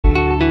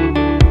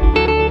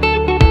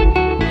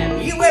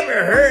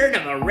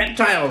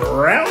Reptile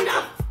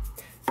Roundup?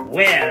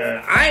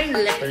 Well, I'm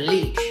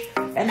Lick-Leech,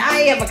 and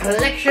I have a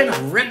collection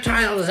of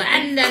reptiles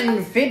and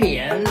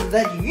amphibians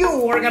that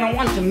you are going to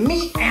want to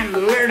meet and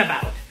learn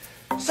about.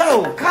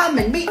 So, come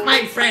and meet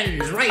my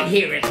friends right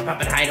here at the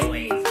Puppet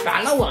Hideaway.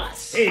 Follow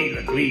us. Hey,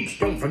 Lick-Leech,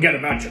 don't forget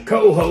about your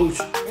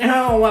co-host.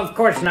 No, of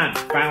course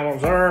not,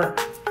 Bowser.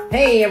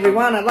 Hey,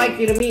 everyone, I'd like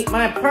you to meet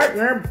my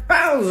partner,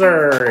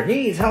 Bowser.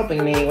 He's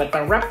helping me with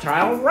the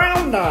Reptile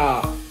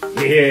Roundup.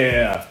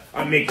 Yeah,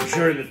 I'm making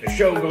sure that the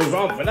show goes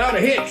off without a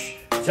hitch.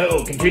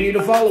 So continue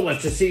to follow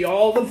us to see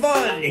all the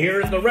fun here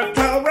at the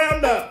Reptile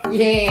Roundup.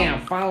 Yeah,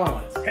 follow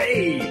us.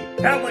 Hey,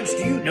 how much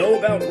do you know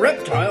about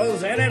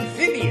reptiles and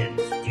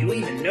amphibians? Do you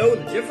even know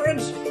the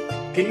difference?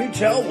 Can you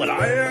tell what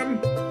I am?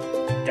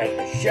 Does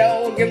the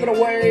shell give it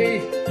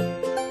away?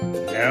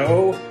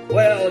 No?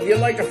 Well, if you'd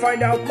like to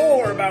find out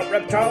more about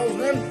reptiles,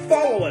 then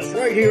follow us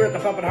right here at the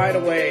Puppet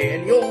Hideaway,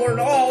 and you'll learn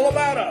all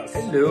about us.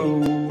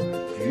 Hello.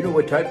 Do you know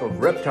what type of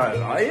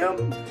reptile I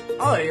am?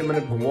 I am an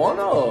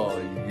iguana.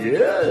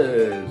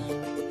 Yes.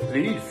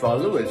 Please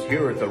follow us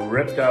here at the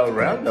Reptile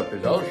Roundup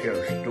as I'll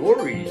share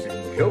stories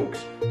and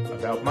jokes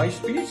about my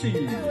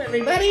species. Hello,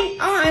 everybody.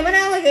 I'm an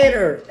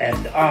alligator.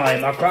 And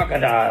I'm a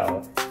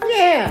crocodile.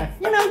 Yeah,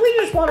 we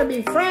just want to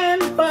be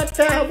friends, but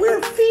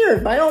we're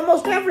feared by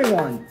almost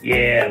everyone.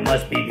 Yeah, it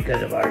must be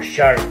because of our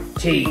sharp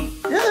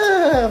teeth.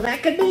 Oh,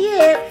 that could be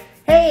it.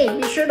 Hey,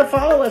 be sure to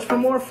follow us for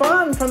more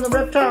fun from the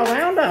Reptile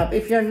Roundup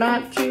if you're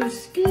not too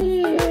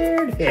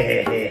scared.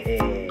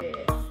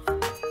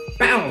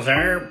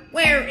 Bowser,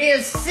 where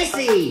is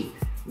Sissy?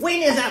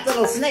 When is that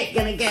little snake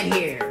gonna get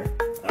here?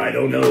 I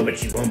don't know, but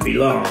she won't be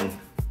long.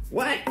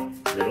 What?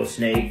 Little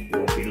snake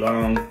won't be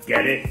long.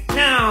 Get it?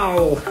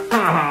 No!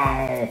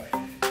 Oh.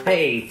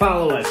 Hey,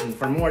 follow us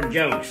for more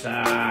jokes.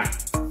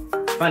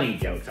 Funny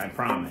jokes, I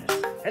promise.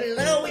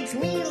 Hello, it's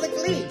me,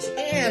 Lick-Leech,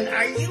 and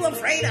are you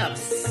afraid of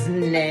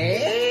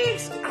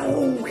snakes?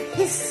 Oh,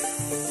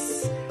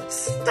 hiss!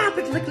 Stop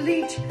it,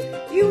 Lick-Leech.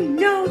 You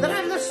know that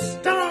I'm the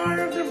star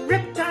of the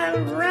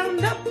Reptile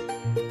Roundup.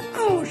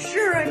 Oh,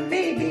 sure, I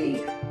may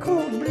be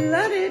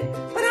cold-blooded,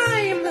 but I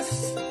am the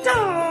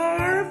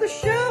star of the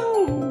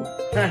show.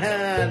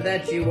 Haha,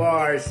 that you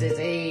are,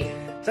 sissy.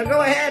 So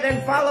go ahead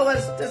and follow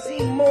us to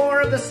see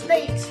more of the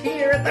snakes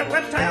here at the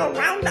Reptile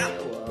Roundup.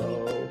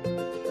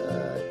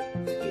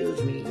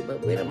 Excuse me,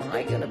 but when am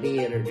I going to be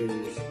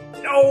introduced?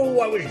 Oh,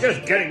 I was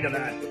just getting to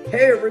that.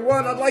 Hey,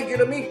 everyone, I'd like you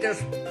to meet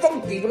this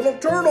funky little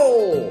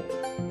turtle.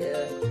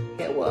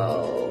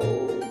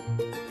 Hello.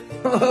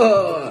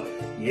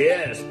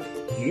 Yes.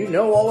 Do you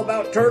know all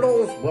about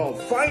turtles? Well,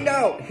 find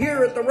out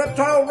here at the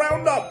Reptile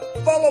Roundup.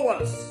 Follow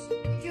us.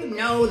 Did you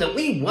know that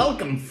we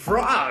welcome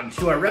frogs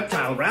to our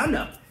Reptile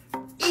Roundup,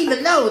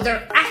 even though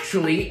they're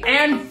actually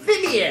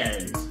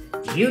amphibians?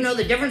 Do you know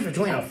the difference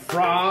between a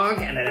frog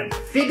and an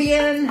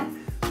amphibian?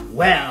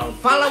 Well,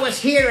 follow us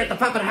here at the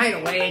Puppet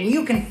Hideaway and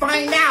you can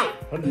find out.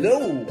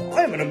 Hello,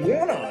 I'm an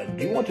iguana.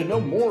 Do you want to know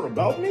more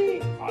about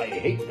me? I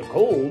hate the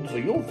cold, so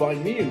you'll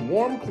find me in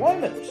warm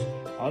climates.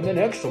 I'm an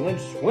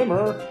excellent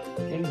swimmer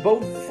in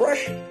both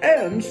fresh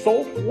and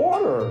salt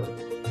water.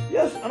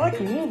 Yes, and I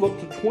can live up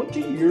to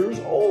 20 years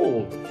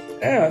old.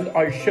 And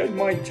I shed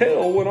my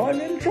tail when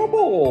I'm in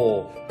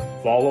trouble.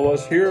 Follow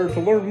us here to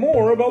learn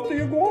more about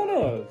the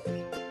iguanas.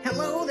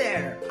 Hello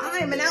there,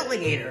 I'm an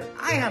alligator.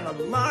 I have a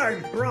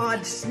large,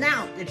 broad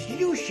snout that's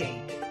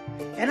U-shaped,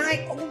 and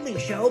I only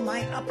show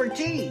my upper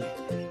teeth.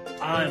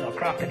 I'm a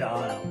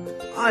crocodile.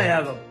 I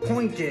have a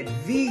pointed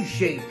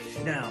V-shaped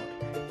snout,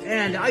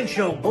 and I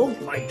show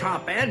both my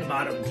top and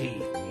bottom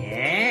teeth.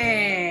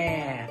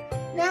 Yeah,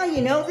 now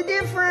you know the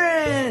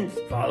difference.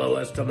 Follow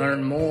us to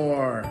learn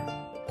more.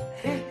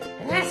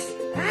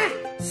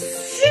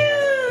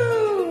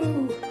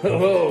 Shoo!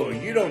 Oh,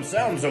 you don't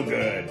sound so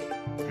good.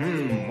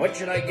 What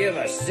should I give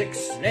a sick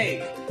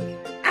snake?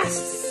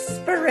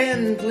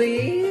 Aspirin,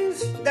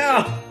 please.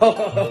 No!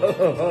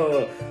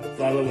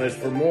 Follow us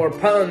for more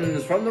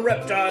puns from the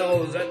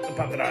reptiles at the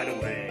Puppet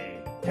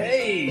Hideaway.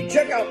 Hey,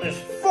 check out this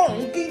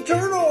funky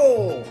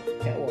turtle!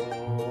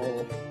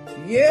 Hello.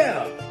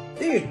 Yeah,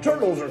 these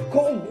turtles are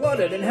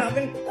cold-blooded and have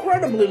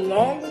incredibly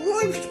long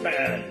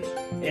lifespans.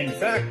 In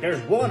fact,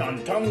 there's one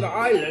on Tonga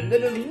Island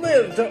that has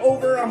lived to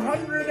over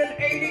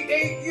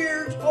 188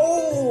 years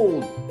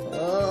old.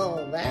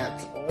 Oh,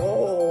 that's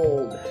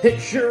old. It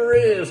sure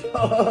is.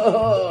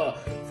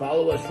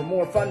 Follow us for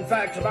more fun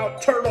facts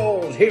about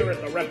turtles here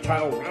at the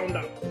Reptile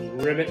Roundup.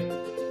 Ribbit.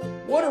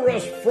 What are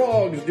us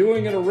frogs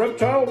doing in a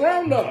Reptile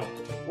Roundup?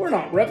 We're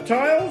not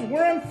reptiles,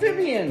 we're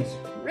amphibians.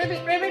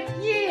 Ribbit,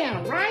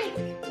 yeah, right?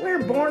 We're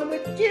born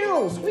with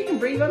gills. We can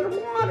breathe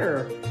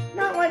underwater.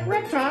 Not like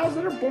reptiles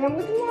that are born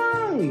with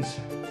lungs.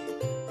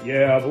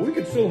 Yeah, but we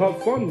can still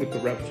have fun with the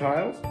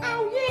reptiles.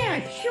 Oh,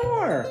 yeah,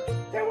 sure.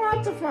 They're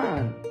lots of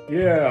fun.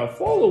 Yeah,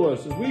 follow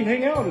us as we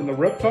hang out in the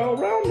Reptile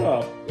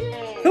Roundup.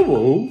 Yeah.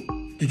 Hello.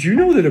 Did you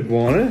know that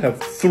iguana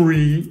have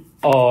 3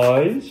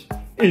 eyes?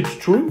 It's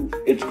true.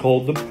 It's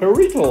called the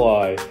parietal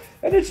eye.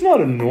 And it's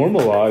not a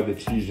normal eye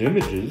that sees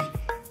images,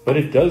 but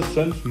it does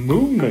sense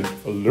movement,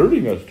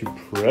 alerting us to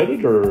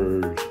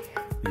predators.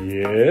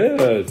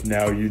 Yes,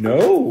 now you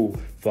know.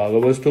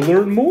 Follow us to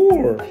learn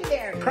more. Hey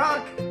there,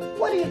 Croc.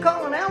 What do you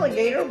call an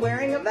alligator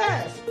wearing a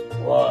vest?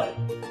 What?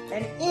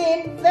 An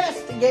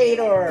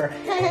investigator.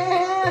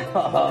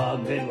 Oh,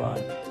 good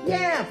one.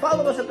 Yeah,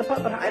 follow us at the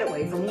Puppet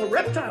Hideaway for more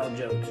reptile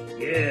jokes.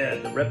 Yeah,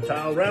 the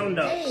Reptile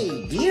Roundup.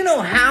 Hey, do you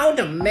know how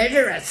to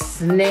measure a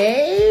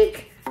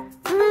snake?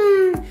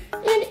 In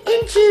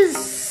inches.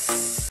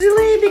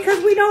 Silly,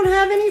 because we don't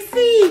have any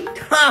feet.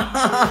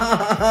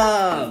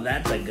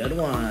 That's a good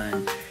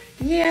one.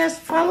 Yes,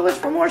 follow us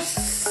for more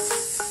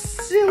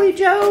silly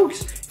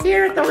jokes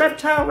here at the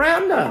Reptile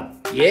Roundup.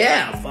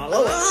 Yeah,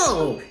 follow us.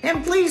 Oh,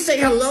 and please say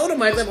hello to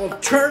my little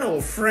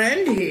turtle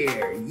friend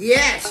here.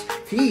 Yes,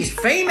 he's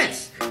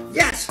famous.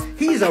 Yes,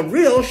 he's a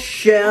real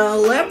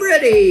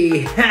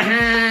celebrity.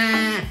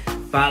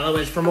 Follow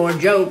us for more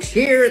jokes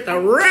here at the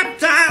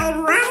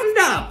Reptile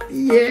Roundup.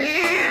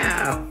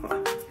 Yeah.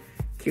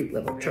 Cute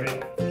little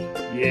turtle.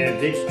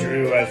 Yes, it's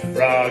true, us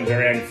frogs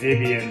are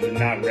amphibians and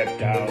not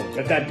reptiles,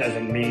 but that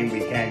doesn't mean we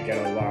can't get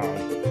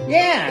along.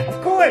 Yeah,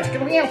 of course,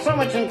 because we have so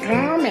much in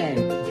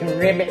common.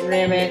 Ribbit,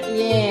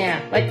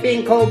 yeah, like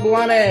being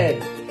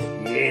cold-blooded.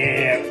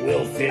 Yeah,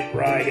 we'll fit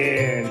right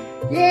in.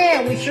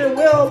 Yeah, we sure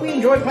will. We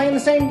enjoy playing the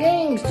same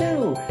games,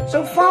 too.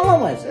 So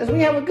follow us as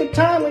we have a good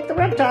time with the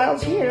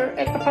reptiles here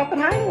at the Puppet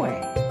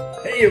Hideaway.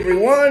 Hey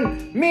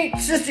everyone, meet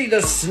Sissy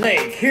the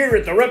Snake here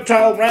at the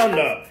Reptile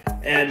Roundup.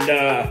 And,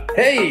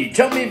 hey,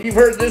 tell me if you've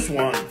heard this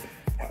one.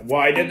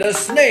 Why did the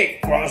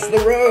snake cross the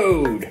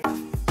road?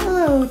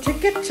 Oh, to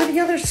get to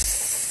the other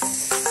side.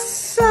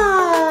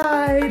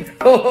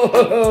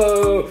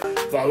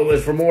 Follow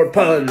us for more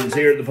puns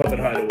here at the Puppet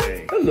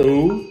Hideaway.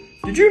 Hello.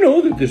 Did you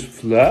know that this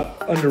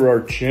flap under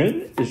our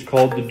chin is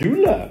called the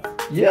dewlap?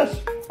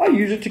 Yes, I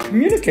use it to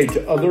communicate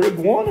to other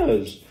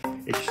iguanas.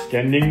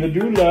 Extending the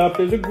dewlap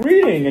is a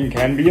greeting and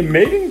can be a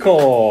mating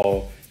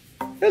call.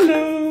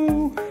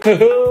 Hello.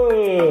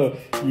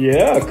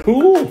 Yeah,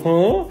 cool,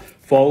 huh?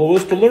 Follow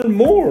us to learn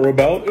more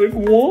about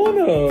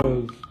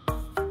iguanas.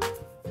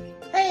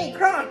 Hey,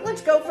 Croc,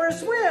 let's go for a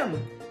swim.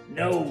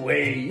 No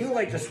way. You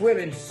like to swim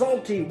in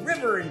salty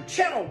river and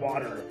channel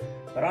water.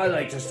 But I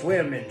like to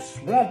swim in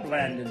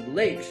swampland and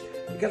lakes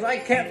because I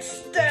can't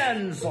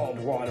stand salt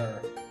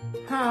water.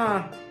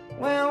 Huh.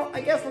 Well,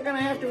 I guess we're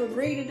gonna have to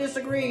agree to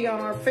disagree on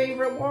our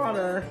favorite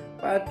water.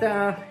 But,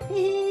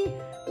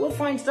 we'll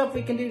find stuff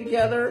we can do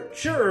together.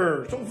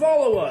 Sure, so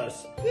follow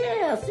us.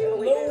 Yeah, see what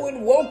we Hello do.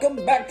 and welcome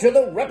back to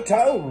the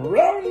Reptile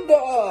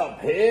Roundup.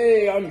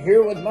 Hey, I'm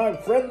here with my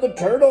friend the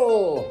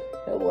turtle.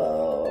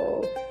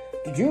 Hello.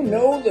 Did you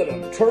know that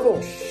a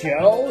turtle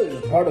shell is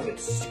part of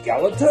its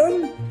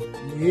skeleton?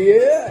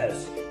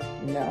 Yes.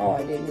 No,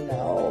 I didn't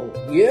know.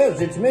 Yes,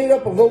 it's made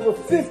up of over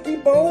 50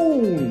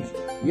 bones.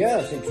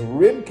 Yes, its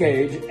rib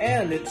cage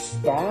and its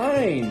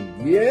spine.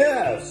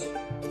 Yes.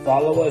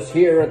 Follow us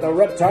here at the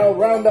Reptile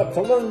Roundup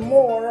to learn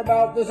more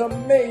about this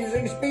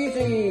amazing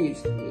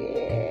species.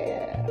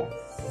 Yeah.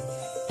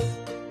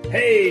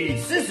 Hey,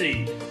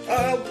 Sissy,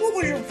 what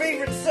was your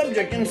favorite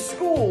subject in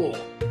school?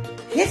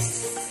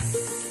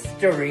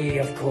 History,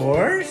 of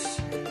course.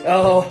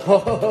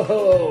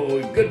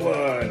 Oh, good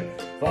one.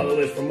 Follow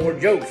us for more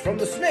jokes from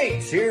the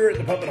snakes here at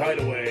the Puppet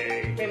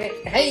Hideaway.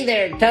 Hey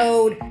there,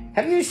 Toad.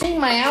 Have you seen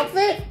my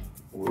outfit?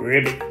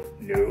 Ribbit,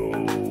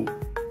 no.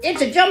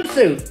 It's a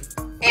jumpsuit.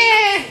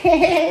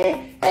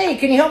 Hey,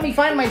 can you help me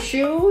find my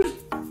shoes?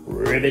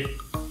 Ribbit.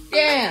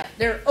 Yeah,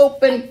 they're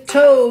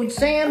open-toed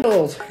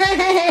sandals.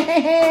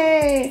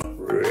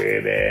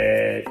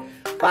 Ribbit.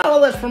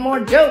 Follow us for more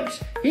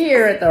jokes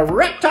here at the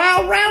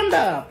Reptile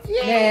Roundup.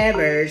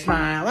 Never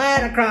smile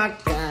at a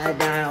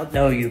crocodile.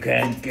 No, you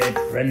can't get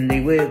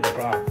friendly with a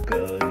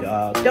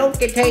crocodile. Don't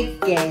get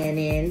taken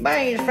in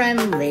by his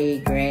friendly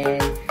grin.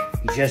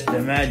 He's just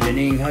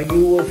imagining how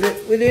you will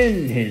fit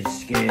within his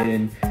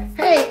skin.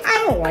 Hey,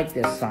 I don't like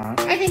this song.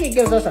 I think it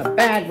gives us a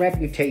bad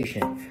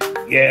reputation.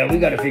 Yeah, we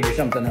gotta figure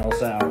something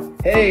else out.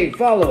 Hey,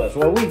 follow us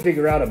while we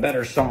figure out a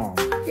better song.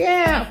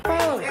 Yeah,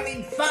 follow us.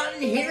 Having fun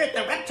here at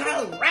the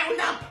Reptile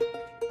Roundup?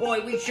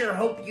 Boy, we sure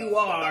hope you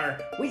are.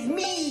 With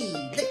me,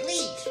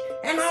 Lick-Leech,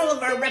 and all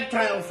of our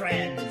reptile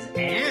friends,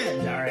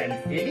 and our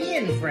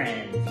amphibian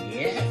friends.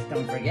 Yes,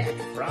 don't forget,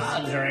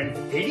 frogs are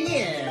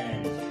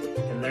amphibians.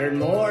 To learn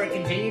more,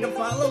 continue to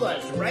follow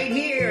us right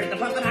here at the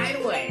Puppet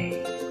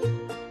Hideaway.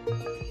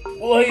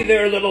 Well, hey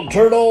there, little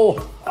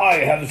turtle. I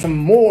have some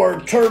more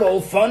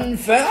turtle fun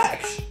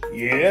facts.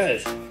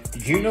 Yes.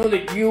 Did you know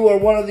that you are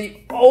one of the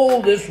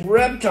oldest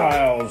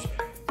reptiles?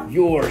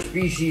 Your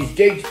species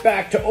dates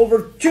back to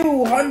over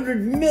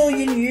 200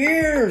 million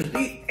years,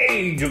 the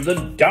age of the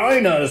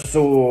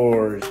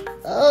dinosaurs.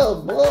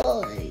 Oh,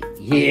 boy.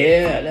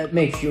 Yeah, that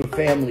makes your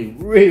family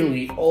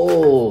really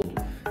old.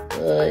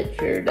 It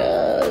sure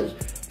does.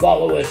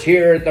 Follow us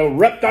here at the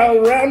Reptile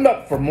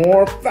Roundup for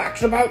more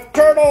facts about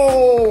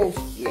turtles.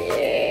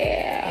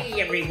 Yeah. Hey,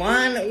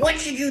 everyone. What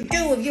should you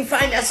do if you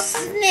find a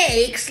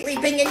snake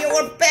sleeping in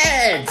your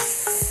bed?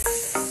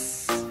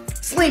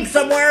 Sleep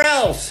somewhere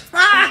else.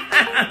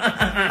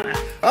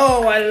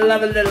 Oh, I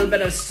love a little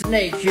bit of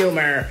snake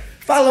humor.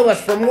 Follow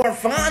us for more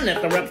fun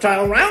at the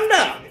Reptile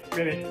Roundup.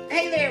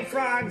 Hey there,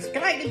 frogs.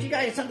 Can I get you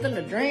guys something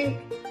to drink?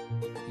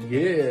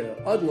 Yeah,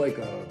 I'd like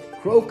a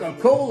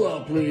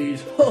Coca-Cola,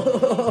 please.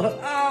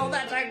 Oh,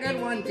 that's a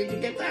good one. Did you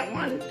get that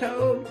one,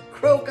 Toad?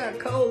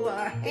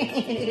 Coca-Cola.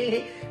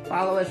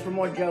 Follow us for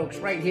more jokes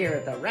right here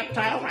at the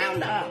Reptile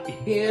Roundup.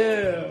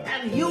 Yeah.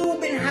 Have you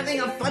been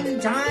having a fun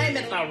time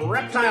at the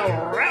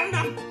Reptile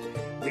Roundup?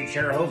 We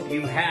sure hope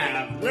you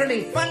have,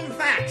 learning fun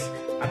facts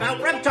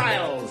about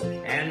reptiles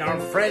and our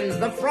friends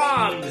the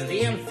frogs,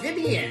 the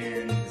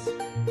amphibians.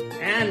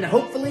 And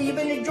hopefully you've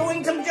been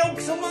enjoying some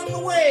jokes along the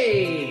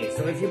way.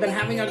 So if you've been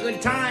having a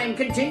good time,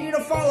 continue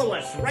to follow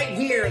us right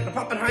here at the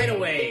Puppet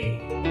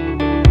Hideaway.